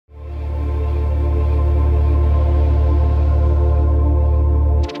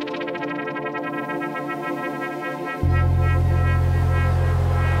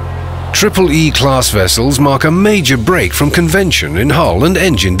Triple E-class vessels mark a major break from convention in hull and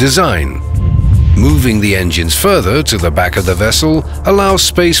engine design. Moving the engines further to the back of the vessel allows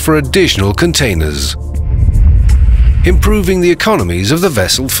space for additional containers, improving the economies of the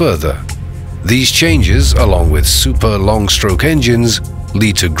vessel further. These changes, along with super long-stroke engines,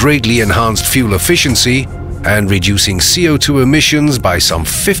 lead to greatly enhanced fuel efficiency and reducing CO2 emissions by some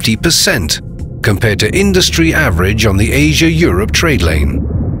 50% compared to industry average on the Asia-Europe trade lane.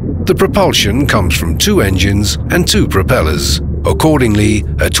 The propulsion comes from 2 engines and 2 propellers. Accordingly,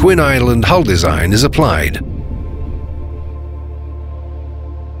 a twin-island hull design is applied.